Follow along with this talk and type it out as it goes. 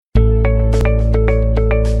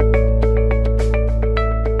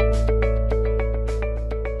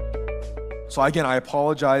So again, I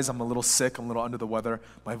apologize. I'm a little sick. I'm a little under the weather.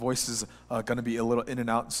 My voice is going to be a little in and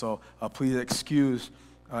out. So please excuse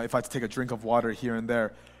if I have to take a drink of water here and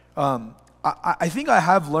there. I think I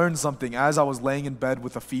have learned something as I was laying in bed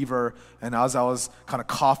with a fever and as I was kind of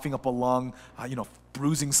coughing up a lung,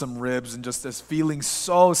 bruising some ribs and just feeling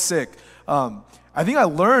so sick. I think I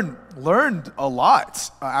learned a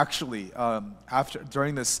lot actually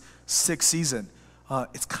during this sick season.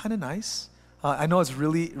 It's kind of nice. I know it's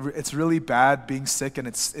really bad being sick, and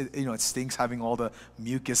it stinks having all the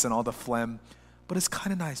mucus and all the phlegm, but it's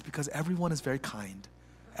kind of nice because everyone is very kind.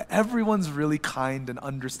 Everyone's really kind and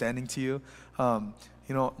understanding to you.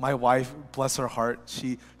 My wife, bless her heart,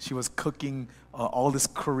 she was cooking all this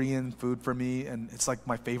Korean food for me, and it's like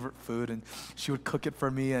my favorite food. And she would cook it for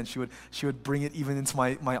me, and she would bring it even into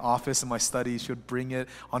my office and my study. She would bring it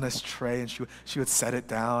on this tray, and she would set it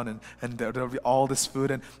down, and there would be all this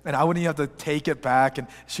food, and I wouldn't even have to take it back, and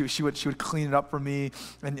she would clean it up for me.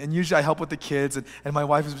 And usually I help with the kids, and my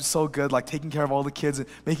wife is so good, like taking care of all the kids and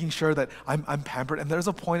making sure that I'm pampered. And there's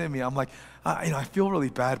a point in me, I'm like, I feel really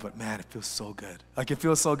bad, but man, it feels so good. Like, it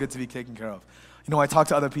feels so good to be taken care of. I talk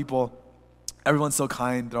to other people. Everyone's so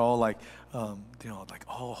kind. They're all like, oh,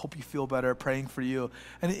 hope you feel better, praying for you.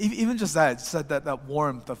 And even just that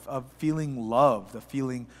warmth of feeling loved, the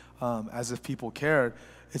feeling as if people cared,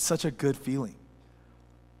 it's such a good feeling.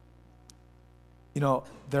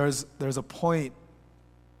 There's a point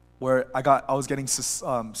where I was getting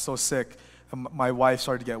so sick, and my wife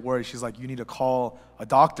started to get worried. She's like, you need to call a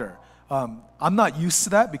doctor. I'm not used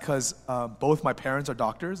to that because both my parents are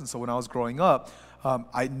doctors, and so when I was growing up,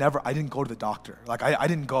 I didn't go to the doctor. Like I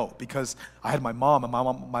didn't go because I had my mom, and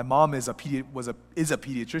my mom is a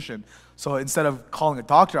pediatrician. So instead of calling a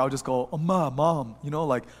doctor, I would just go, mom,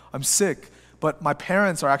 like I'm sick. But my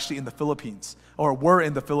parents are actually in the Philippines, or were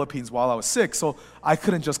in the Philippines while I was sick, so I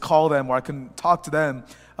couldn't just call them or I couldn't talk to them.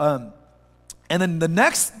 And then the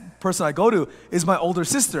next person I go to is my older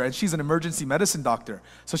sister, and she's an emergency medicine doctor.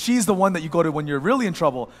 So she's the one that you go to when you're really in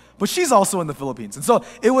trouble, but she's also in the Philippines. And so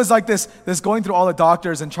it was like this going through all the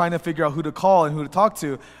doctors and trying to figure out who to call and who to talk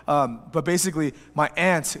to. But basically, my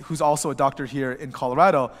aunt, who's also a doctor here in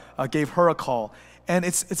Colorado, gave her a call. And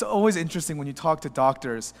it's always interesting when you talk to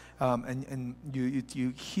doctors and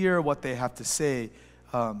you hear what they have to say.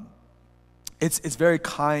 It's very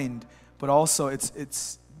kind, but also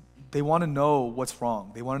they want to know what's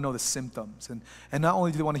wrong. They want to know the symptoms. And not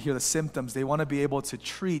only do they want to hear the symptoms, they want to be able to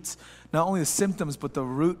treat not only the symptoms, but the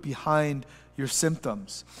root behind your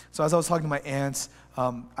symptoms. So as I was talking to my aunt,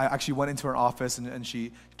 I actually went into her office, and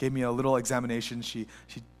she gave me a little examination. She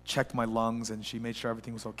checked my lungs, and she made sure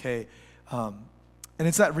everything was okay. And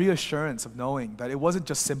it's that reassurance of knowing that it wasn't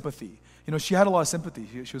just sympathy. She had a lot of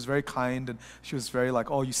sympathy. She was very kind, and she was very like,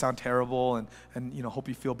 oh, you sound terrible, and hope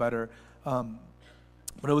you feel better.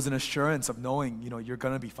 But it was an assurance of knowing, you're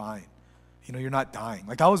going to be fine. You're not dying.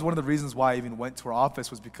 Like, that was one of the reasons why I even went to her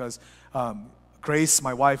office, was because Grace,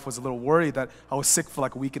 my wife, was a little worried that I was sick for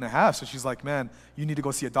like a week and a half. So she's like, man, you need to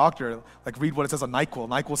go see a doctor. Like, read what it says on NyQuil.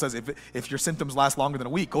 NyQuil says if your symptoms last longer than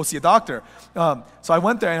a week, go see a doctor. So I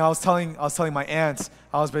went there, and I was telling my aunt,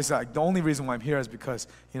 I was basically like, the only reason why I'm here is because,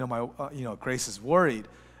 Grace is worried.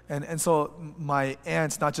 And so my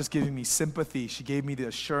aunt's not just giving me sympathy, she gave me the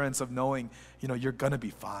assurance of knowing, you're going to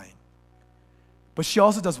be fine. But she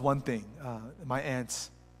also does one thing. My aunt,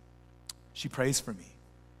 she prays for me.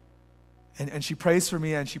 And she prays for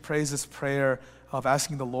me, and she prays this prayer of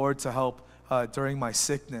asking the Lord to help during my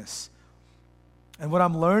sickness. And what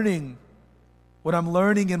I'm learning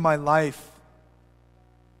in my life,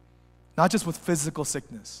 not just with physical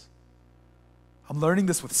sickness, I'm learning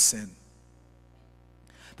this with sin.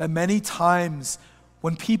 That many times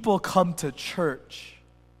when people come to church,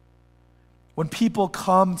 when people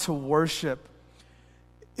come to worship,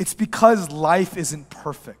 it's because life isn't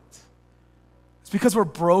perfect. It's because we're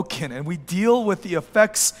broken and we deal with the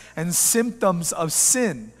effects and symptoms of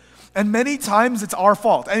sin. And many times it's our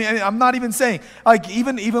fault. And I'm not even saying, like,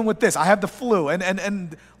 even with this, I have the flu,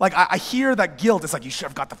 and like I hear that guilt. It's like, you should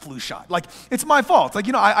have got the flu shot. Like, it's my fault. Like,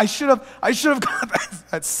 I should have got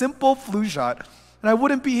that simple flu shot, and I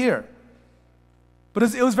wouldn't be here. But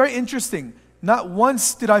it was very interesting. Not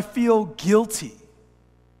once did I feel guilty.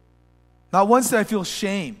 Not once did I feel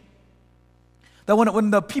shame. That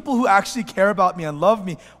when the people who actually care about me and love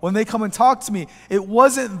me, when they come and talk to me, it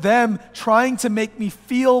wasn't them trying to make me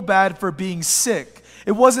feel bad for being sick.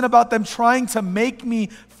 It wasn't about them trying to make me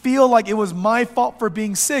feel like it was my fault for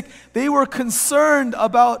being sick. They were concerned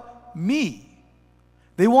about me.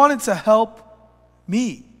 They wanted to help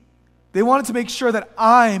me. They wanted to make sure that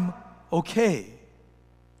I'm okay.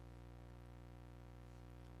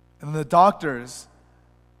 And then the doctors,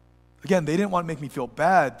 again, they didn't want to make me feel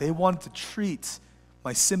bad. They wanted to treat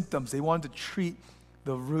my symptoms. They wanted to treat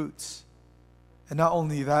the roots. And not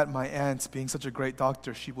only that, my aunt, being such a great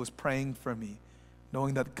doctor, she was praying for me,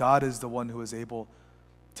 knowing that God is the one who is able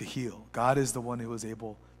to heal. God is the one who is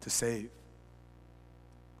able to save.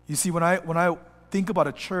 You see, when I think about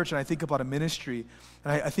a church and I think about a ministry,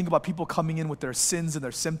 and I think about people coming in with their sins and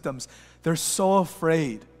their symptoms, they're so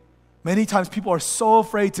afraid. Many times people are so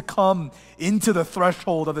afraid to come into the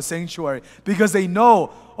threshold of the sanctuary because they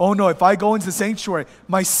know, oh no, if I go into the sanctuary,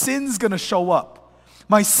 my sin's going to show up.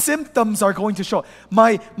 My symptoms are going to show up.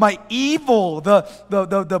 My evil,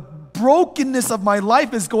 the brokenness of my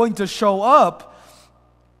life is going to show up.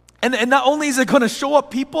 And not only is it going to show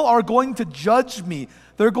up, people are going to judge me.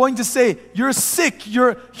 They're going to say, you're sick,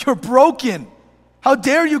 you're broken. How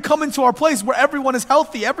dare you come into our place where everyone is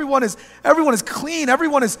healthy, everyone is clean,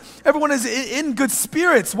 everyone is in good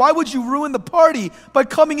spirits. Why would you ruin the party by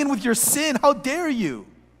coming in with your sin? How dare you?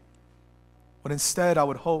 But instead, I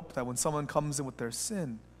would hope that when someone comes in with their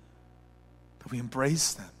sin, that we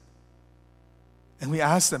embrace them. And we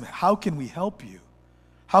ask them, how can we help you?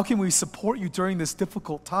 How can we support you during this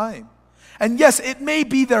difficult time? And yes, it may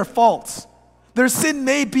be their fault. Their sin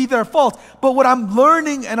may be their fault. But what I'm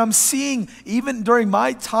learning and I'm seeing even during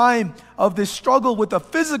my time of this struggle with a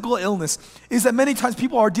physical illness is that many times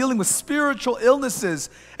people are dealing with spiritual illnesses.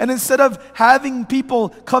 And instead of having people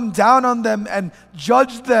come down on them and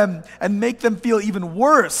judge them and make them feel even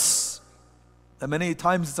worse, that many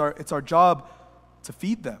times it's our job to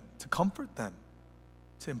feed them, to comfort them,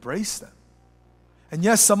 to embrace them. And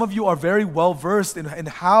yes, some of you are very well versed in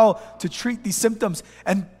how to treat these symptoms.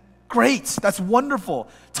 And great, that's wonderful.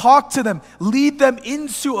 Talk to them, lead them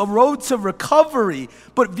into a road to recovery,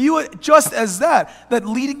 but view it just as that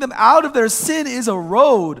leading them out of their sin is a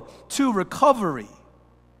road to recovery.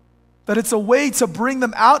 That it's a way to bring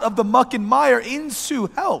them out of the muck and mire into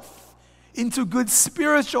health, into good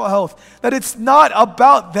spiritual health. That it's not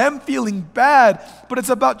about them feeling bad, but it's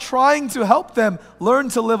about trying to help them learn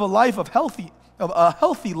to live a life of a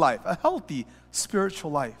healthy life, a healthy spiritual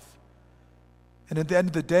life. And at the end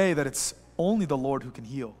of the day, that it's only the Lord who can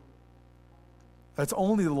heal. That it's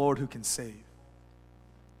only the Lord who can save.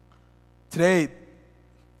 Today,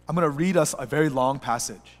 I'm going to read us a very long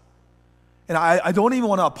passage. And I don't even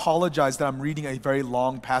want to apologize that I'm reading a very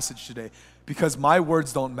long passage today because my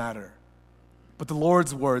words don't matter. But the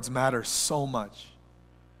Lord's words matter so much.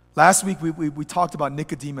 Last week, we talked about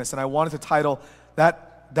Nicodemus, and I wanted to title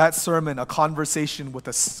that sermon, A Conversation with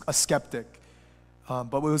a Skeptic.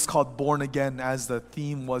 But it was called Born Again, as the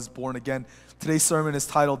theme was Born Again. Today's sermon is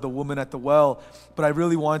titled The Woman at the Well, but I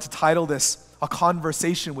really wanted to title this A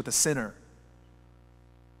Conversation with a Sinner.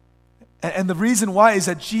 And the reason why is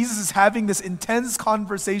that Jesus is having this intense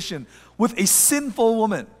conversation with a sinful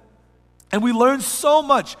woman. And we learn so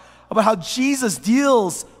much about how Jesus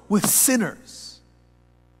deals with sinners.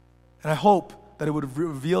 And I hope that it would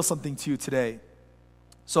reveal something to you today.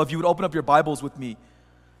 So if you would open up your Bibles with me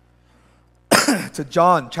to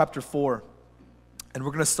John chapter 4. And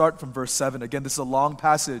we're going to start from verse 7. Again, this is a long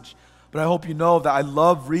passage, but I hope you know that I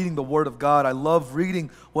love reading the Word of God. I love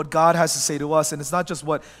reading what God has to say to us. And it's not just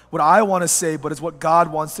what I want to say, but it's what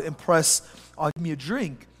God wants to impress on me. A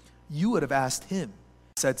drink, you would have asked him.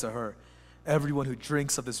 He said to her, everyone who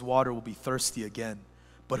drinks of this water will be thirsty again.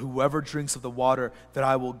 But whoever drinks of the water that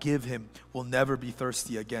I will give him will never be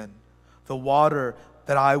thirsty again. The water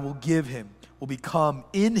that I will give him will become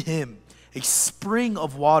in him a spring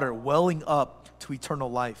of water welling up to eternal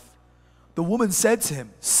life. The woman said to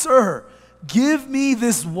him, Sir, give me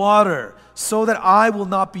this water so that I will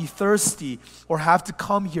not be thirsty or have to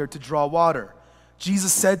come here to draw water.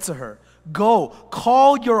 Jesus said to her, Go,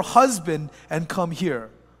 call your husband and come here.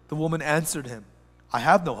 The woman answered him, I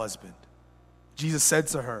have no husband. Jesus said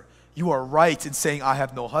to her, You are right in saying I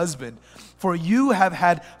have no husband, for you have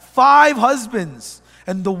had 5 husbands.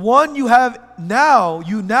 And the one you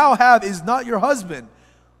now have is not your husband.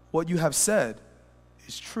 What you have said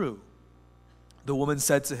is true. The woman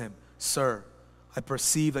said to him, Sir, I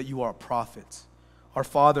perceive that you are a prophet. Our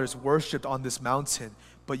fathers worshipped on this mountain,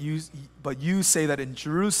 but you say that in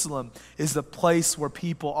Jerusalem is the place where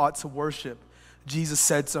people ought to worship. Jesus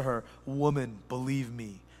said to her, Woman, believe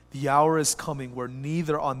me, the hour is coming where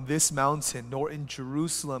neither on this mountain nor in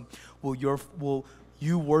Jerusalem will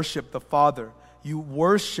you worship the Father. You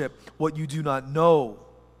worship what you do not know.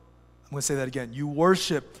 I'm going to say that again. You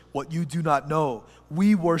worship what you do not know.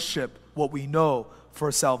 We worship what we know,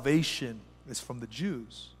 for salvation is from the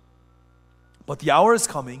Jews. But the hour is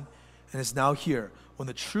coming and is now here when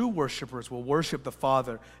the true worshipers will worship the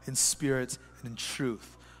Father in spirit and in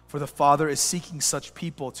truth. for the Father is seeking such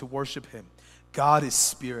people to worship him. God is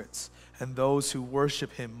spirits, and those who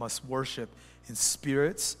worship him must worship in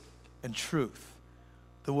spirits and truth."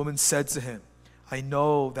 The woman said to him, "I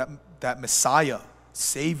know that Messiah,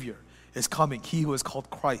 Savior, is coming, he who is called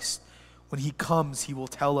Christ. When he comes, he will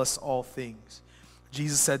tell us all things."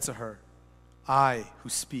 Jesus said to her, "I who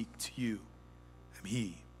speak to you am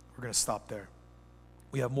he." We're going to stop there.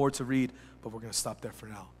 We have more to read, but we're going to stop there for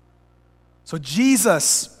now. So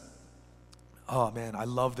Jesus, oh man, I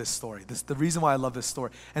love this story. The reason why I love this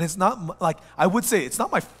story, and it's not like, I would say it's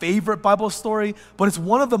not my favorite Bible story, but it's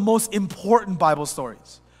one of the most important Bible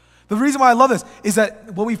stories. The reason why I love this is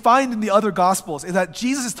that what we find in the other Gospels is that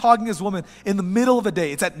Jesus is talking to this woman in the middle of the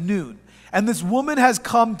day. It's at noon. And this woman has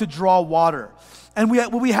come to draw water. And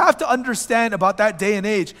what we have to understand about that day and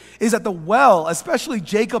age is that the well, especially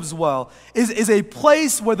Jacob's well, is a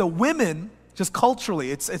place where the women, just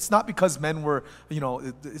culturally, it's not because men were,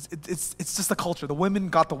 it's just the culture. The women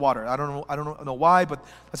got the water. I don't know why, but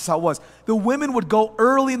that's just how it was. The women would go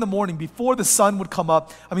early in the morning before the sun would come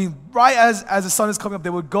up. I mean, right as the sun is coming up, they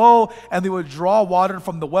would go and they would draw water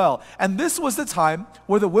from the well. And this was the time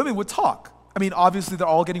where the women would talk. I mean, obviously, they're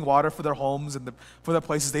all getting water for their homes and for their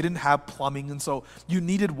places. They didn't have plumbing, and so you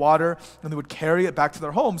needed water, and they would carry it back to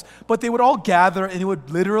their homes. But they would all gather, and it would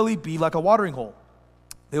literally be like a watering hole.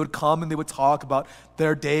 They would come and they would talk about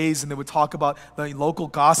their days, and they would talk about the local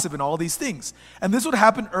gossip and all these things. And this would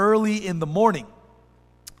happen early in the morning.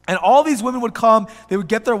 And all these women would come, they would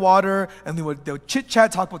get their water, and they would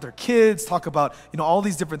chit-chat, talk about their kids, talk about all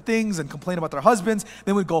these different things, and complain about their husbands.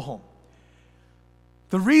 Then would go home.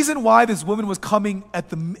 The reason why this woman was coming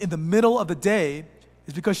in the middle of the day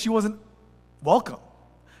is because she wasn't welcome.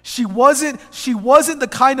 She wasn't the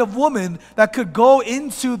kind of woman that could go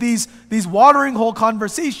into these watering hole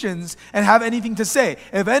conversations and have anything to say.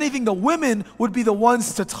 If anything, the women would be the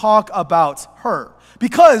ones to talk about her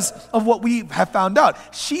because of what we have found out.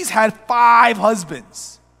 She's had 5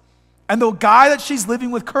 husbands. And the guy that she's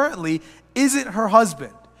living with currently isn't her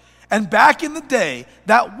husband. And back in the day,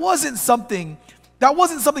 that wasn't something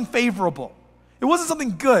favorable. It wasn't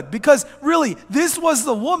something good because really, this was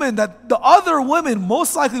the woman that the other women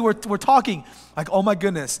most likely were talking like, "Oh my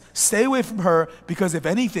goodness, stay away from her because if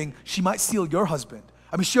anything, she might steal your husband."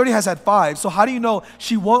 I mean, she already has had 5, so how do you know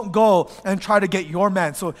she won't go and try to get your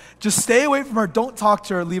man? So just stay away from her, don't talk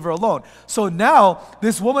to her, leave her alone. So now,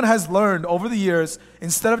 this woman has learned over the years,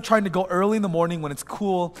 instead of trying to go early in the morning when it's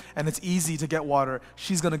cool and it's easy to get water,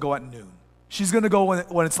 she's going to go at noon. She's going to go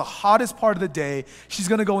when it's the hottest part of the day. She's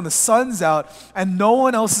going to go when the sun's out and no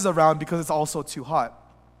one else is around because it's also too hot.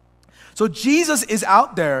 So Jesus is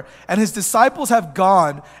out there and his disciples have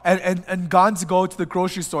gone and gone to go to the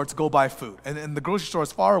grocery store to go buy food. And the grocery store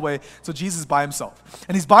is far away, so Jesus is by himself.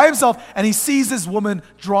 And he's by himself and he sees this woman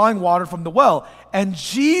drawing water from the well. And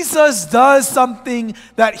Jesus does something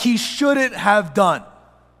that he shouldn't have done.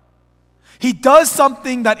 He does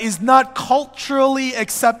something that is not culturally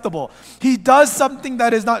acceptable. He does something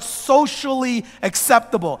that is not socially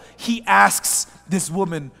acceptable. He asks this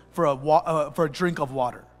woman for a drink of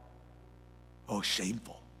water. Oh,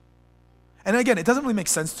 shameful. And again, it doesn't really make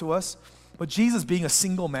sense to us, but Jesus being a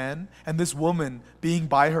single man and this woman being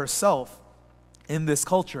by herself in this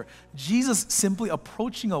culture, Jesus simply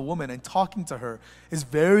approaching a woman and talking to her is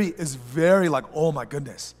very like, oh my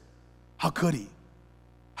goodness, how could he?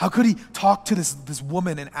 How could he talk to this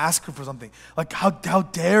woman and ask her for something? Like, how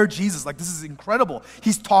dare Jesus? Like, this is incredible.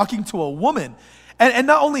 He's talking to a woman. And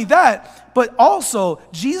not only that, but also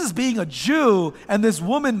Jesus being a Jew and this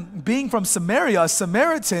woman being from Samaria, a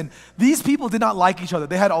Samaritan, these people did not like each other.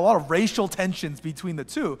 They had a lot of racial tensions between the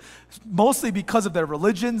two, mostly because of their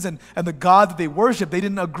religions and the God that they worship. They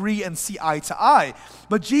didn't agree and see eye to eye.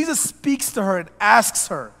 But Jesus speaks to her and asks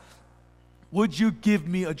her, "Would you give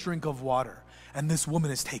me a drink of water?" And this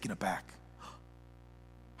woman is taken aback.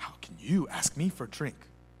 "How can you ask me for a drink?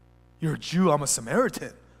 You're a Jew, I'm a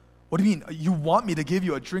Samaritan. What do you mean, you want me to give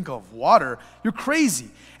you a drink of water? You're crazy."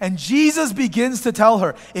 And Jesus begins to tell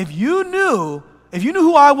her, if you knew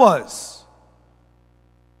who I was,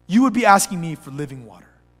 you would be asking me for living water.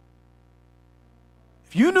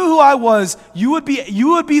 If you knew who I was, you would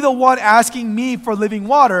be the one asking me for living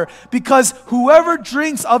water, because whoever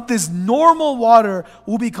drinks of this normal water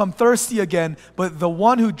will become thirsty again, but the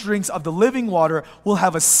one who drinks of the living water will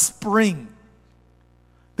have a spring.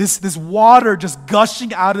 This water just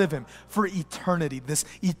gushing out of him for eternity, this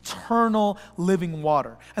eternal living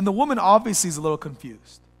water. And the woman obviously is a little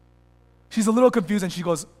confused. She's a little confused and she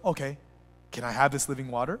goes, "Okay, can I have this living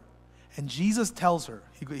water?" And Jesus tells her,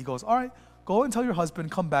 he goes, "All right, go and tell your husband,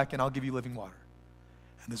 come back and I'll give you living water."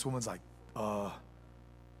 And this woman's like,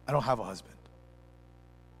 I don't have a husband.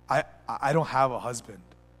 I don't have a husband,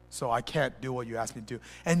 so I can't do what you asked me to do.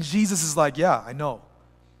 And Jesus is like, yeah, I know.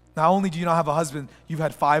 Not only do you not have a husband, you've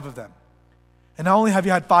had 5 of them. And not only have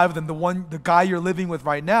you had 5 of them, the guy you're living with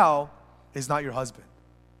right now is not your husband.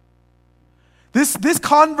 This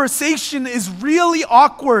conversation is really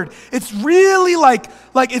awkward. It's really like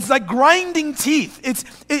it's like grinding teeth.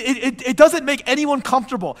 It doesn't make anyone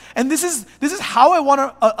comfortable. And this is how I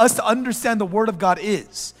want us to understand the Word of God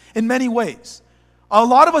is in many ways. A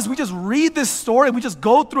lot of us, we just read this story and we just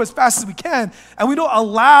go through as fast as we can, and we don't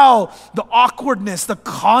allow the awkwardness, the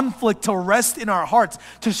conflict to rest in our hearts,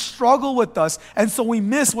 to struggle with us, and so we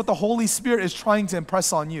miss what the Holy Spirit is trying to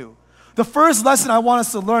impress on you. The first lesson I want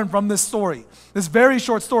us to learn from this story, this very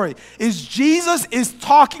short story, is Jesus is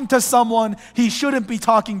talking to someone he shouldn't be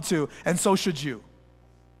talking to, and so should you.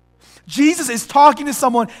 Jesus is talking to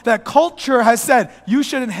someone that culture has said, you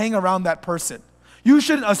shouldn't hang around that person. You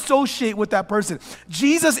shouldn't associate with that person.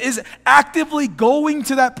 Jesus is actively going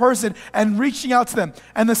to that person and reaching out to them.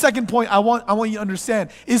 And the second point I want you to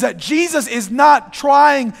understand is that Jesus is not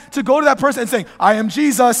trying to go to that person and saying, I am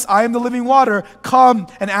Jesus, I am the living water, come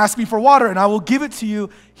and ask me for water and I will give it to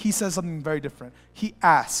you. He says something very different. He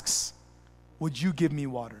asks, would you give me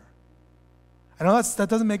water? I know that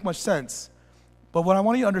doesn't make much sense, but what I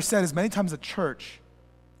want you to understand is many times the church,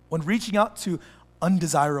 when reaching out to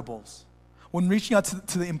undesirables, when reaching out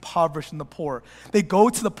to the impoverished and the poor, they go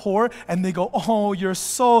to the poor and they go, oh, you're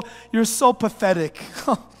so pathetic.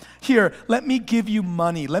 Here, let me give you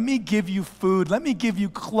money. Let me give you food. Let me give you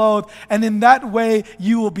clothes. And in that way,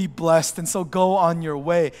 you will be blessed. And so go on your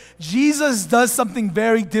way. Jesus does something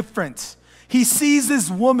very different. He sees this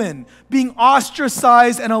woman being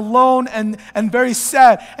ostracized and alone and very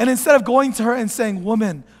sad. And instead of going to her and saying,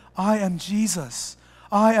 woman, I am Jesus.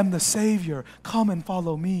 I am the Savior. Come and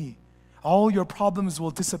follow me. All your problems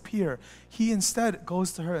will disappear. He instead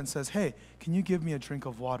goes to her and says, hey, can you give me a drink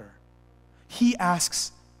of water? He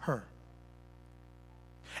asks her.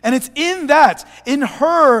 And it's in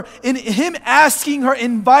him asking her,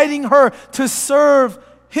 inviting her to serve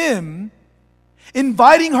him,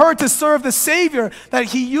 inviting her to serve the Savior, that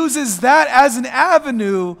he uses that as an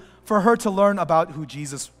avenue for her to learn about who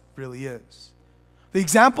Jesus really is. The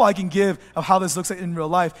example I can give of how this looks like in real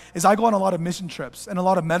life is I go on a lot of mission trips and a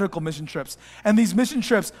lot of medical mission trips. And these mission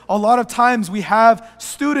trips, a lot of times we have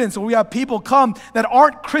students or we have people come that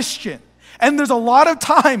aren't Christian. And there's a lot of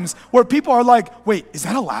times where people are like, wait, is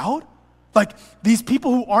that allowed? Like, these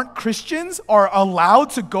people who aren't Christians are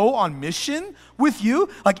allowed to go on mission with you?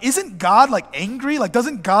 Like, isn't God like angry? Like,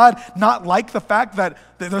 doesn't God not like the fact that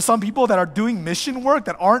there's some people that are doing mission work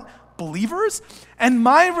that aren't believers? And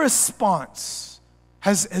my response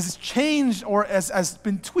has changed or has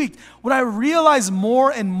been tweaked. What I realize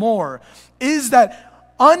more and more is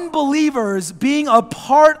that unbelievers being a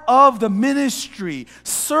part of the ministry,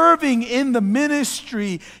 serving in the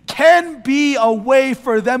ministry, can be a way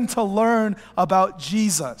for them to learn about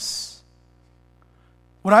Jesus.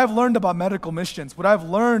 What I've learned about medical missions, what I've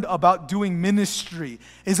learned about doing ministry,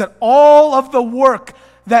 is that all of the work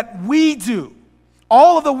that we do,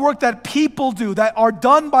 all of the work that people do that are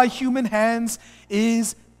done by human hands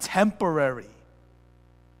is temporary.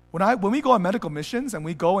 When we go on medical missions and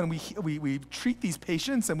we go and we treat these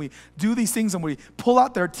patients and we do these things and we pull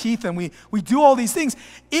out their teeth and we do all these things,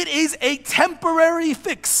 it is a temporary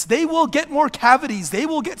fix. They will get more cavities. They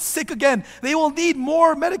will get sick again. They will need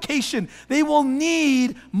more medication. They will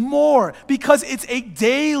need more because it's a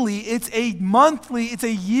daily, it's a monthly, it's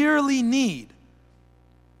a yearly need.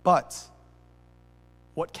 But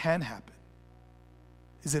what can happen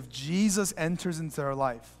is if Jesus enters into their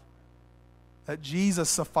life, that Jesus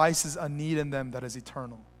suffices a need in them that is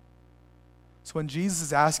eternal. So when Jesus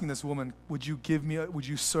is asking this woman, would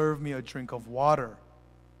you serve me a drink of water?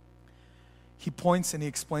 He points and he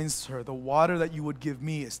explains to her, the water that you would give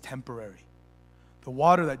me is temporary. The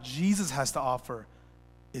water that Jesus has to offer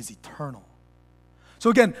is eternal. So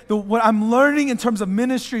again, what I'm learning in terms of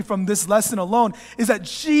ministry from this lesson alone is that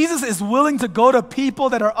Jesus is willing to go to people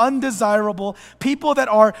that are undesirable, people that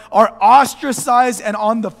are ostracized and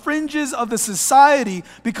on the fringes of the society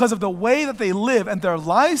because of the way that they live and their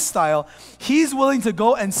lifestyle. He's willing to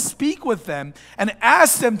go and speak with them and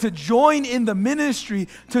ask them to join in the ministry,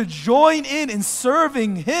 to join in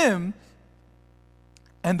serving him.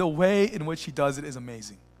 And the way in which he does it is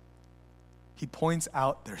amazing. He points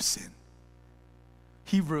out their sin.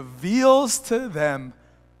 He reveals to them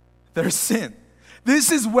their sin.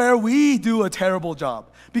 This is where we do a terrible job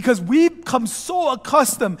because we become so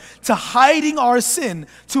accustomed to hiding our sin,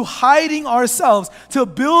 to hiding ourselves, to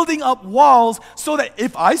building up walls so that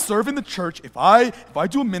if I serve in the church, if I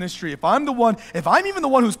do a ministry, if I'm even the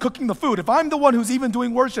one who's cooking the food, if I'm the one who's even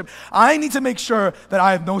doing worship, I need to make sure that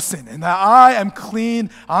I have no sin and that I am clean,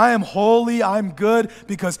 I am holy, I'm good,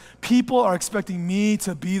 because people are expecting me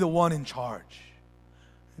to be the one in charge.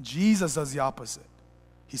 Jesus does the opposite.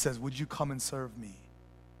 He says, would you come and serve me?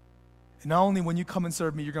 And not only when you come and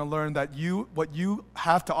serve me, you're going to learn that what you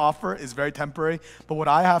have to offer is very temporary, but what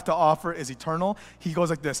I have to offer is eternal. He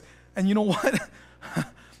goes like this, and you know what?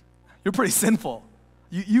 You're pretty sinful.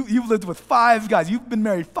 You've lived with 5 guys. You've been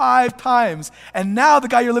married 5 times, and now the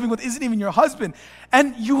guy you're living with isn't even your husband.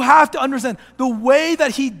 And you have to understand, the way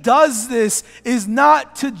that he does this is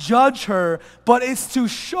not to judge her, but it's to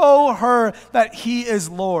show her that he is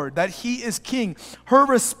Lord, that he is king. Her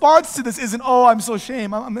response to this isn't, oh, I'm so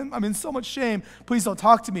ashamed. I'm in so much shame. Please don't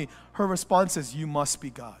talk to me. Her response is, you must be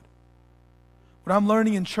God. What I'm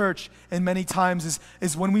learning in church, and many times,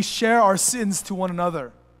 is when we share our sins to one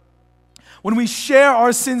another, when we share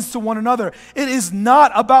our sins to one another, it is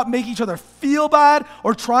not about making each other feel bad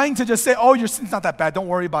or trying to just say, oh, your sin's not that bad, don't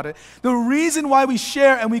worry about it. The reason why we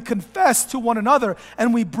share and we confess to one another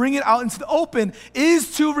and we bring it out into the open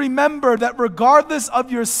is to remember that regardless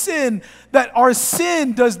of your sin, that our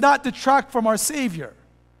sin does not detract from our Savior.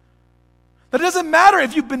 That it doesn't matter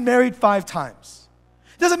if you've been married 5 times.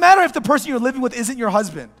 It doesn't matter if the person you're living with isn't your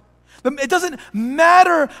husband. It doesn't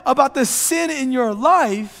matter about the sin in your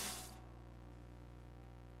life,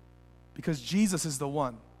 because Jesus is the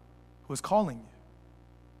one who is calling you.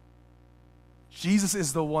 Jesus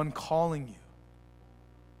is the one calling you.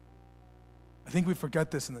 I think we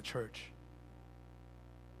forget this in the church.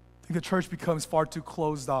 I think the church becomes far too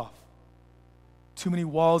closed off. Too many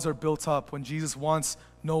walls are built up when Jesus wants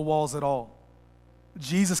no walls at all.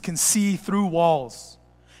 Jesus can see through walls.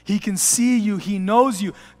 He can see you. He knows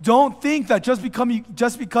you. Don't think that just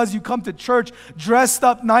because you come to church dressed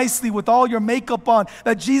up nicely with all your makeup on,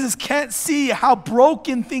 that Jesus can't see how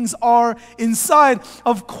broken things are inside.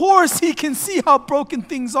 Of course, he can see how broken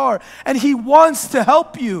things are. And he wants to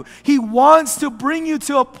help you. He wants to bring you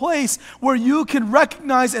to a place where you can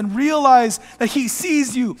recognize and realize that he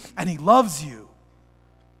sees you and he loves you.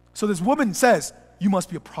 So this woman says, you must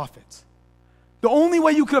be a prophet. The only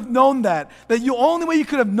way you could have known that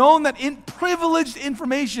privileged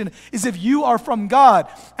information is if you are from God.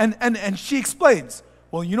 And she explains,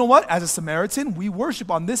 well, you know what? As a Samaritan, we worship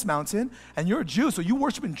on this mountain, and you're a Jew, so you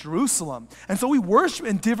worship in Jerusalem. And so we worship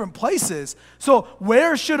in different places. So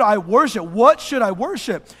where should I worship? What should I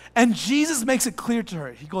worship? And Jesus makes it clear to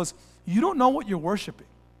her. He goes, you don't know what you're worshiping.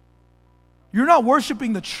 You're not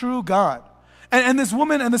worshiping the true God. And this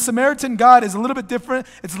woman and the Samaritan God is a little bit different.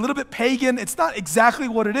 It's a little bit pagan. It's not exactly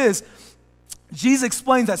what it is. Jesus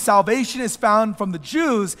explains that salvation is found from the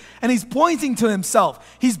Jews, and he's pointing to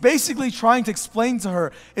himself. He's basically trying to explain to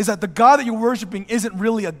her is that the God that you're worshiping isn't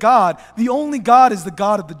really a God. The only God is the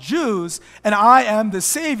God of the Jews, and I am the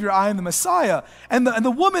Savior. I am the Messiah. And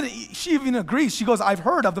the woman, she even agrees. She goes, I've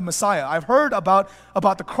heard of the Messiah. I've heard about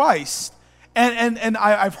the Christ. And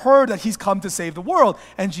I've heard that he's come to save the world.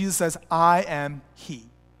 And Jesus says, I am he.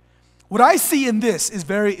 What I see in this is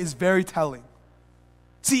very telling.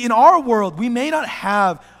 See, in our world, we may not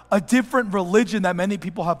have a different religion that many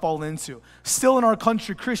people have fallen into. Still in our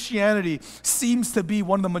country, Christianity seems to be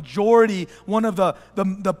one of the majority, one of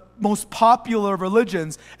the most popular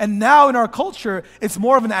religions. And now in our culture, it's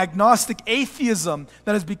more of an agnostic atheism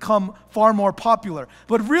that has become far more popular.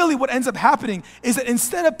 But really what ends up happening is that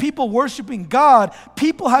instead of people worshiping God,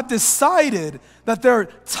 people have decided that their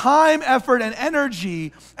time, effort, and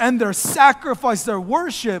energy and their sacrifice, their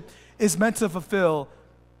worship is meant to fulfill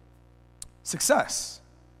success.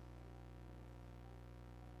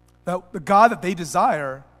 That the God that they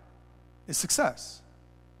desire is success.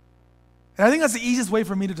 And I think that's the easiest way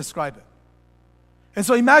for me to describe it. And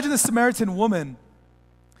so imagine the Samaritan woman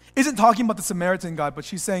isn't talking about the Samaritan God, but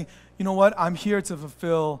she's saying, you know what, I'm here to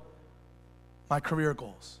fulfill my career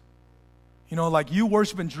goals. You know, like you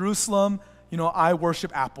worship in Jerusalem, you know, I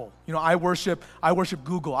worship Apple. You know, I worship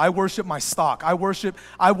Google. I worship my stock. I worship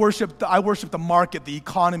the market, the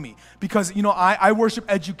economy. Because, you know, I worship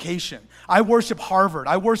education. I worship Harvard.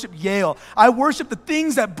 I worship Yale. I worship the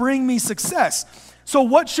things that bring me success. So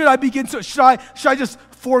what should I begin to, should I just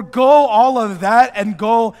forego all of that and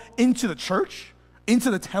go into the church,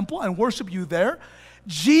 into the temple and worship you there?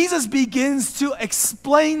 Jesus begins to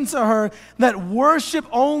explain to her that worship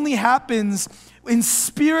only happens in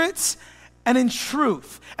spirit and in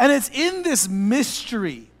truth. And it's in this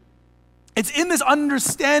mystery It's in this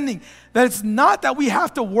understanding that it's not that we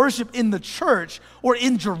have to worship in the church or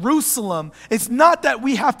in Jerusalem. It's not that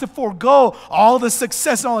we have to forego all the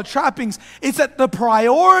success and all the trappings. It's that the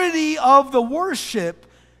priority of the worship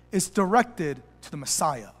is directed to the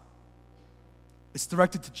Messiah. It's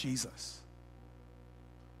directed to Jesus.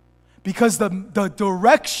 Because the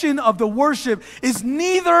direction of the worship is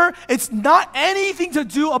it's not anything to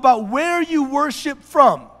do about where you worship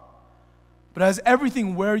from, but it has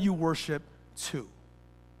everything where you worship to.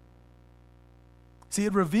 See,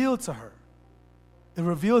 it revealed to her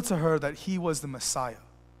that he was the Messiah,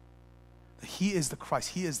 that he is the Christ,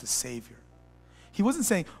 he is the Savior. He wasn't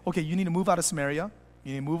saying, okay, you need to move out of Samaria,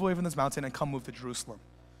 you need to move away from this mountain and come move to Jerusalem.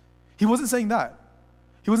 He wasn't saying that.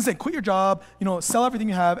 He wasn't saying, quit your job, sell everything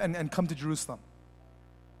you have and come to Jerusalem.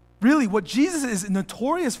 Really, what Jesus is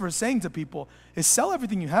notorious for saying to people is sell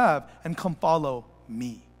everything you have and come follow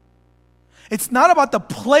me. It's not about the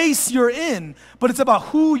place you're in, but it's about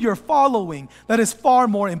who you're following that is far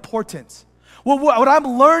more important. Well, what I'm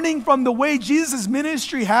learning from the way Jesus'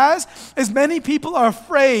 ministry is many people are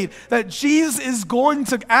afraid that Jesus is going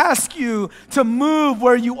to ask you to move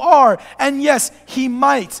where you are. And yes, he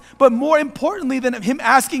might. But more importantly than him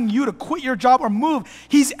asking you to quit your job or move,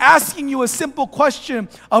 he's asking you a simple question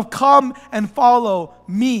of come and follow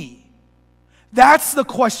me. That's the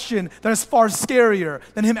question that is far scarier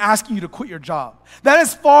than him asking you to quit your job. That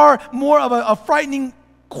is far more of a frightening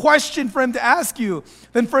question for him to ask you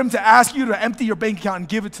than for him to ask you to empty your bank account and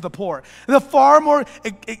give it to the poor. The far more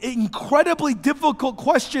incredibly difficult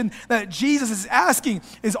question that Jesus is asking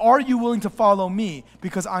is, are you willing to follow me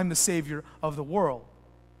because I'm the Savior of the world?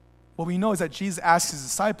 What we know is that Jesus asked his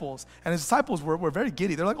disciples, and his disciples were very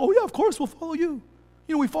giddy. They're like, oh yeah, of course we'll follow you.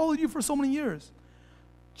 We followed you for so many years.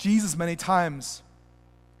 Jesus many times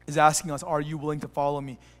is asking us, are you willing to follow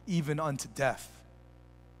me even unto death?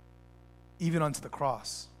 Even unto the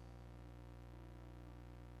cross.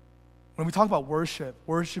 When we talk about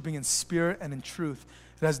worshiping in spirit and in truth,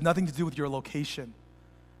 it has nothing to do with your location.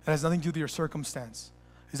 It has nothing to do with your circumstance.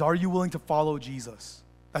 Are you willing to follow Jesus?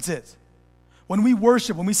 That's it. When we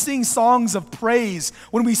worship, when we sing songs of praise,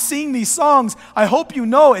 when we sing these songs, I hope you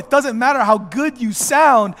know it doesn't matter how good you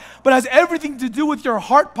sound, but it has everything to do with your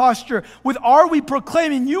heart posture, with are we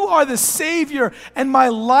proclaiming you are the Savior and my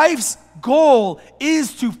life's goal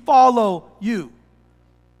is to follow you.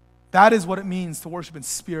 That is what it means to worship in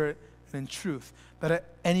spirit and in truth, that at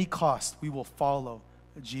any cost we will follow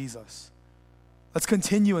Jesus. Let's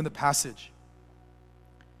continue in the passage.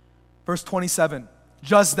 Verse 27.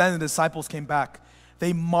 Just then the disciples came back.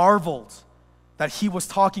 They marveled that he was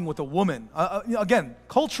talking with a woman. Again,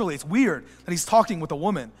 culturally it's weird that he's talking with a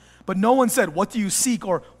woman. But no one said, what do you seek?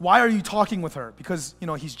 Or why are you talking with her? Because,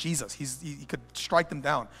 he's Jesus. He could strike them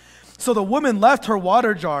down. So the woman left her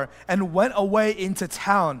water jar and went away into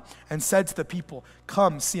town and said to the people,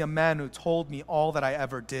 come see a man who told me all that I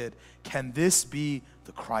ever did. Can this be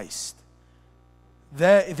the Christ?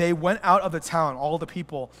 They went out of the town, all the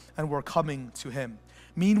people, and were coming to him.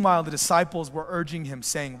 Meanwhile, the disciples were urging him,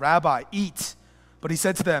 saying, Rabbi, eat. But he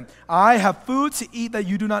said to them, I have food to eat that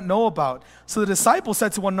you do not know about. So the disciples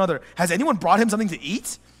said to one another, has anyone brought him something to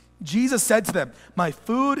eat? Jesus said to them, my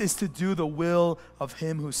food is to do the will of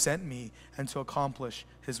him who sent me and to accomplish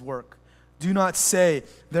his work. Do not say,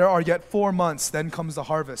 there are yet 4 months, then comes the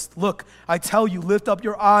harvest. Look, I tell you, lift up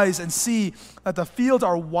your eyes and see that the fields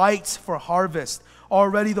are white for harvest.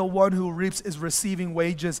 Already the one who reaps is receiving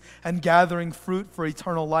wages and gathering fruit for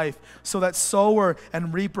eternal life, so that sower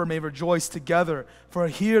and reaper may rejoice together. For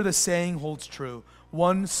here the saying holds true,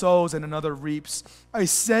 one sows and another reaps. I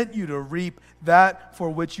sent you to reap that for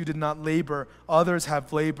which you did not labor. Others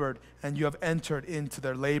have labored, and you have entered into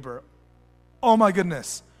their labor. Oh my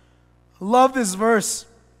goodness. Love this verse.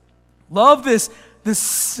 Love this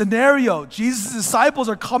scenario. Jesus' disciples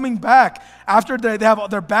are coming back after they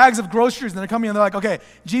have their bags of groceries, and they're coming and they're like, okay,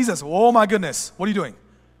 Jesus, oh my goodness, what are you doing?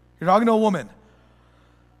 You're talking to a woman.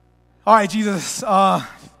 All right, Jesus,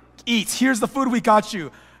 eat. Here's the food we got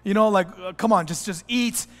you. Come on, just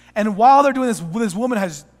eat. And while they're doing this woman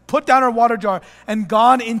has put down her water jar and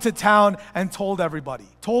gone into town and told everybody.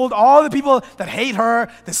 Told all the people that hate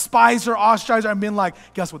her, despise her, ostracize her, and been like,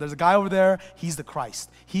 guess what? There's a guy over there. He's the Christ.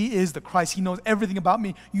 He is the Christ. He knows everything about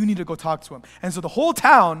me. You need to go talk to him. And so the whole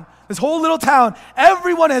town, this whole little town,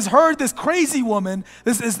 everyone has heard this crazy woman,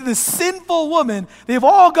 this sinful woman. They've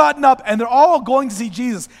all gotten up and they're all going to see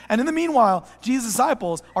Jesus. And in the meanwhile, Jesus'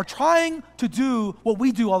 disciples are trying to do what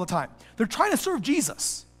we do all the time. They're trying to serve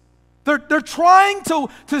Jesus. They're trying to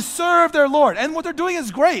serve their Lord. And what they're doing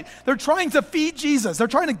is great. They're trying to feed Jesus. They're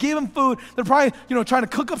trying to give him food. They're probably, trying to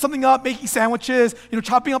cook up something up, making sandwiches,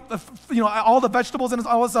 chopping up all the vegetables and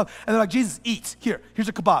all that stuff. And they're like, Jesus, eat. Here's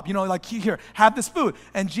a kebab. Here, have this food.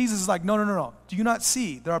 And Jesus is like, no. Do you not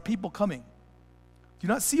see? There are people coming. Do you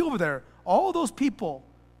not see over there all those people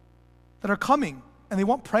that are coming and they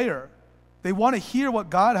want prayer? They want to hear what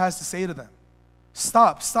God has to say to them.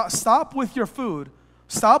 Stop with your food.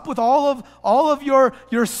 Stop with all of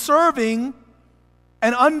your serving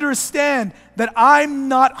and understand that I'm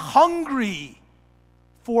not hungry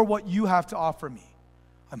for what you have to offer me.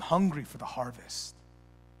 I'm hungry for the harvest.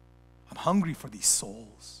 I'm hungry for these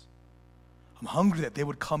souls. I'm hungry that they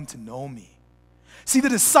would come to know me. See, the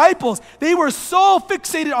disciples, they were so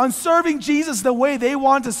fixated on serving Jesus the way they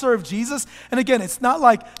wanted to serve Jesus. And again, it's not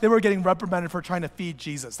like they were getting reprimanded for trying to feed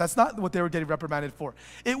Jesus. That's not what they were getting reprimanded for.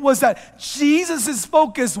 It was that Jesus'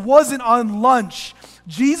 focus wasn't on lunch.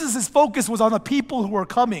 Jesus' focus was on the people who were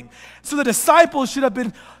coming. So the disciples should have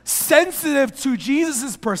been sensitive to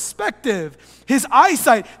Jesus' perspective, his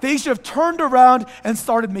eyesight. They should have turned around and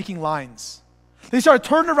started making lines. They started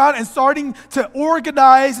turning around and starting to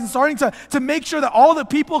organize and starting to make sure that all the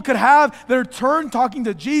people could have their turn talking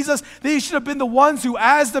to Jesus. They should have been the ones who,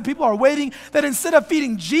 as the people are waiting, that instead of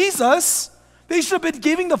feeding Jesus, they should have been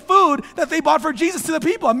giving the food that they bought for Jesus to the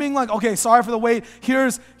people. I'm being like, okay, sorry for the wait.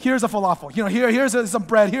 Here's a falafel. Here's some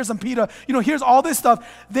bread. Here's some pita. Here's all this stuff.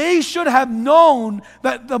 They should have known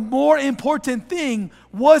that the more important thing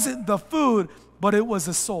wasn't the food, but it was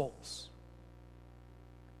the souls.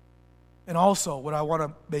 And also, what I want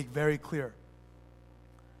to make very clear,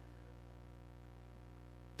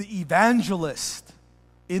 the evangelist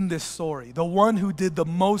in this story, the one who did the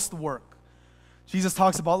most work, Jesus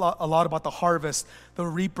talks a lot about the harvest, the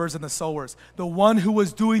reapers and the sowers. The one who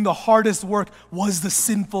was doing the hardest work was the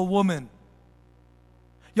sinful woman.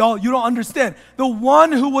 Y'all, you don't understand. The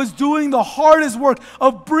one who was doing the hardest work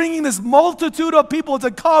of bringing this multitude of people to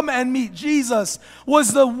come and meet Jesus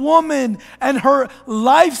was the woman, and her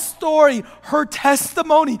life story, her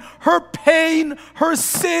testimony, her pain, her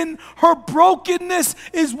sin, her brokenness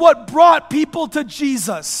is what brought people to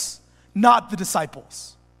Jesus, not the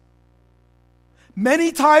disciples.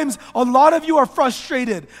 Many times, a lot of you are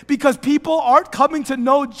frustrated because people aren't coming to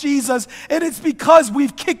know Jesus, and it's because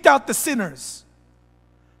we've kicked out the sinners.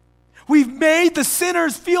 We've made the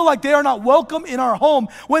sinners feel like they are not welcome in our home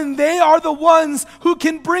when they are the ones who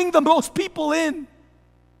can bring the most people in.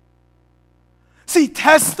 See,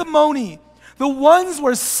 testimony, the ones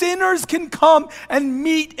where sinners can come and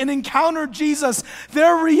meet and encounter Jesus,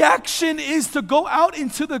 their reaction is to go out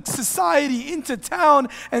into the society, into town,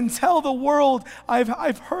 and tell the world,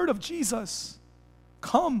 I've heard of Jesus.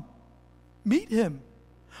 Come, meet him.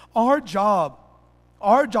 Our job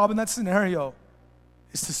in that scenario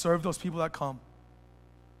is to serve those people that come.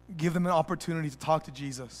 Give them an opportunity to talk to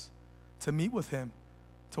Jesus, to meet with him,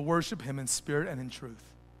 to worship him in spirit and in truth.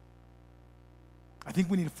 I think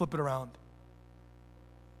we need to flip it around.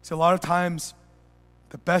 See, a lot of times,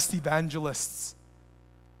 the best evangelists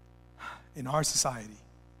in our society,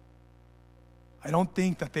 I don't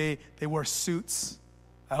think that they wear suits.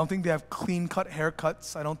 I don't think they have clean-cut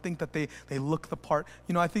haircuts. I don't think that they look the part.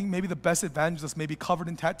 I think maybe the best evangelist may be covered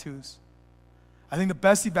in tattoos. I think the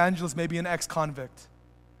best evangelist may be an ex-convict.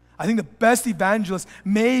 I think the best evangelist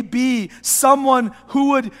may be someone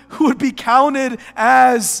who would be counted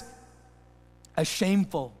as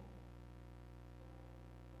shameful.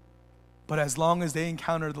 But as long as they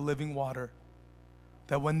encounter the living water,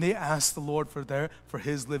 that when they ask the Lord for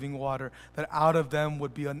his living water, that out of them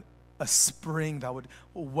would be a spring that would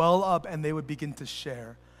well up and they would begin to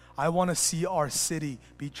share. I want to see our city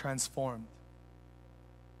be transformed.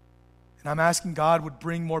 And I'm asking God would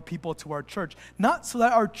bring more people to our church. Not so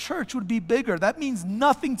that our church would be bigger. That means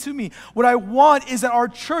nothing to me. What I want is that our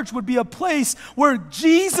church would be a place where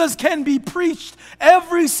Jesus can be preached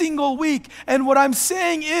every single week. And what I'm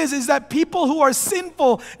saying is that people who are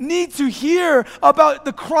sinful need to hear about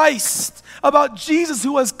the Christ, about Jesus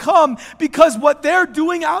who has come, because what they're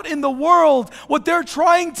doing out in the world, what they're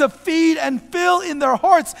trying to feed and fill in their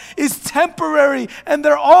hearts is temporary, and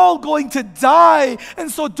they're all going to die.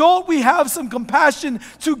 And so don't we have some compassion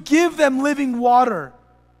to give them living water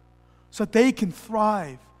so that they can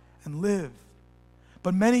thrive and live?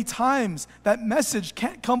 But many times that message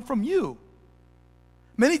can't come from you.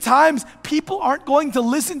 Many times, people aren't going to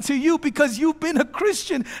listen to you because you've been a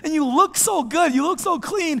Christian and you look so good, you look so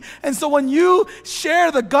clean. And so when you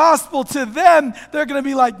share the gospel to them, they're going to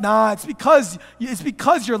be like, nah, it's because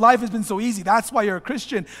your life has been so easy. That's why you're a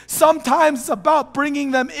Christian. Sometimes it's about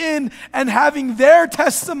bringing them in and having their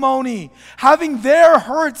testimony, having their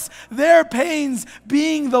hurts, their pains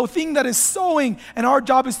being the thing that is sowing. And our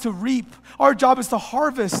job is to reap. Our job is to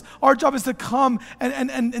harvest. Our job is to come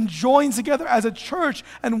and join together as a church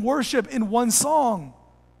and worship in one song,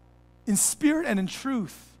 in spirit and in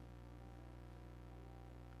truth.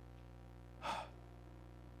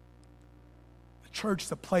 The church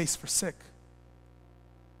is a place for sick.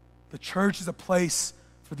 The church is a place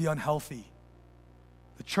for the unhealthy.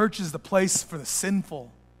 The church is the place for the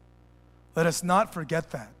sinful. Let us not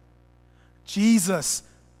forget that. Jesus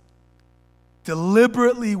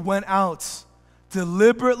deliberately went out,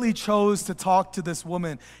 deliberately chose to talk to this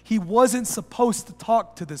woman. He wasn't supposed to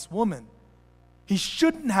talk to this woman. He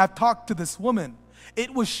shouldn't have talked to this woman.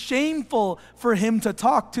 It was shameful for him to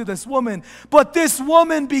talk to this woman. But this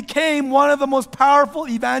woman became one of the most powerful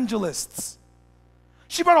evangelists.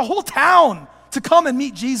 She brought a whole town to come and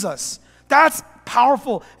meet Jesus. That's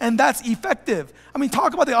powerful and that's effective. I mean,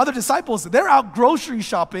 talk about the other disciples. They're out grocery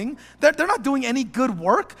shopping. They're not doing any good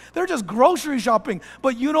work. They're just grocery shopping.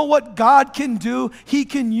 But you know what God can do? He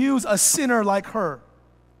can use a sinner like her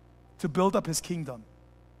to build up his kingdom.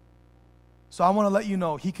 So I want to let you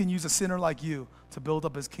know, he can use a sinner like you to build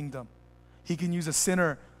up his kingdom. He can use a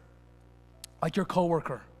sinner like your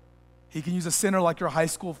coworker. He can use a sinner like your high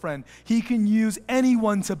school friend. He can use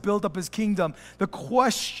anyone to build up his kingdom. The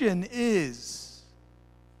question is,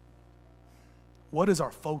 what is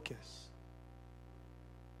our focus?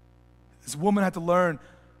 This woman had to learn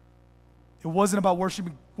it wasn't about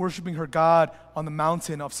worshiping her God on the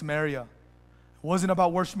mountain of Samaria. It wasn't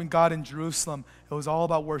about worshiping God in Jerusalem. It was all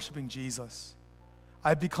about worshiping Jesus.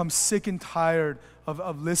 I've become sick and tired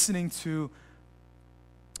of listening to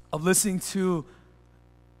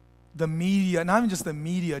the media, not even just the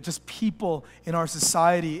media, just people in our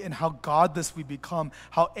society and how godless we become,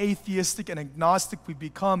 how atheistic and agnostic we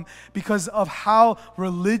become because of how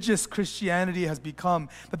religious Christianity has become.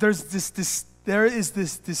 That there is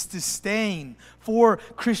this disdain for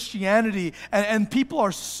Christianity, and people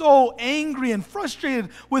are so angry and frustrated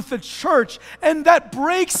with the church, and that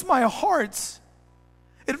breaks my heart.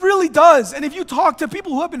 It really does. And if you talk to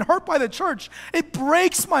people who have been hurt by the church, it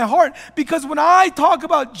breaks my heart because when I talk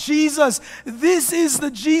about Jesus, this is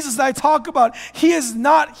the Jesus that I talk about. He is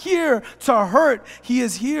not here to hurt. He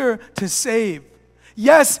is here to save.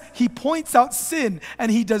 Yes, he points out sin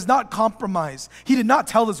and he does not compromise. He did not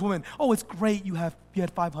tell this woman, oh, it's great you had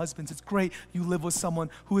 5 husbands. It's great you live with someone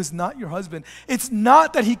who is not your husband. It's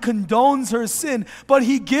not that he condones her sin, but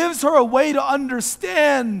he gives her a way to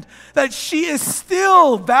understand that she is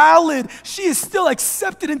still valid. She is still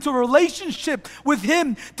accepted into a relationship with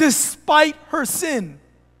him despite her sin.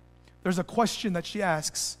 There's a question that she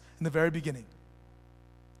asks in the very beginning.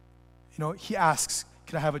 He asks,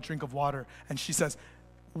 can I have a drink of water? And she says,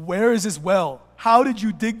 where is this well? How did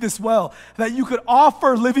you dig this well that you could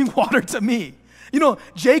offer living water to me?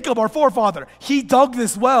 Jacob, our forefather, he dug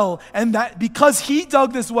this well, and that because he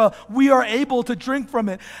dug this well, we are able to drink from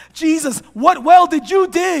it. Jesus, what well did you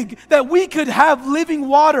dig that we could have living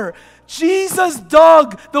water? Jesus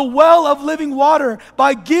dug the well of living water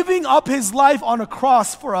by giving up his life on a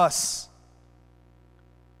cross for us.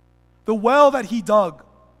 The well that he dug,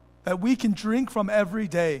 that we can drink from every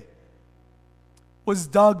day, was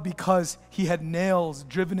dug because he had nails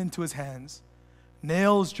driven into his hands,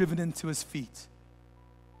 nails driven into his feet.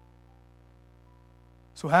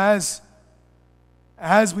 So as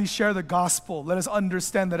we share the gospel, let us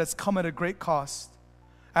understand that it's come at a great cost.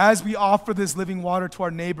 As we offer this living water to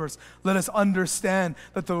our neighbors, let us understand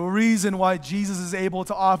that the reason why Jesus is able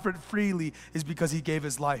to offer it freely is because he gave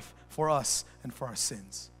his life for us and for our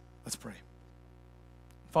sins. Let's pray.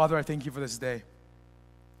 Father, I thank you for this day.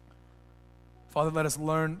 Father, let us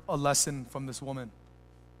learn a lesson from this woman.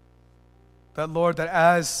 That, Lord, that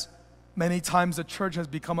as many times the church has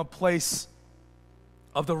become a place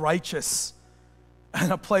of the righteous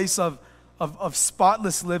and a place of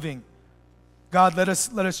spotless living, God, let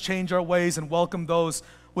us change our ways and welcome those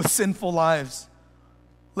with sinful lives.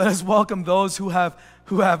 Let us welcome those who have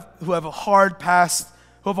a hard past,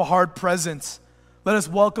 who have a hard present. Let us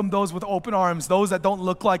welcome those with open arms, those that don't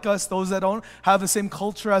look like us, those that don't have the same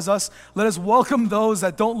culture as us. Let us welcome those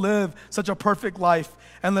that don't live such a perfect life,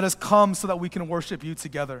 and let us come so that we can worship you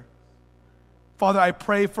together. Father, I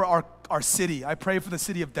pray for our city. I pray for the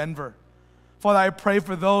city of Denver. Father, I pray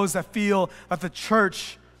for those that feel that the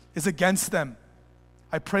church is against them.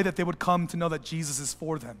 I pray that they would come to know that Jesus is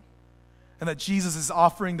for them and that Jesus is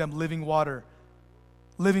offering them living water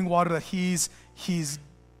that he's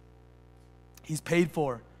paid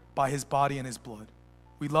for by his body and his blood.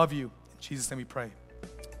 We love you. In Jesus' name we pray.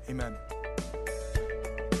 Amen.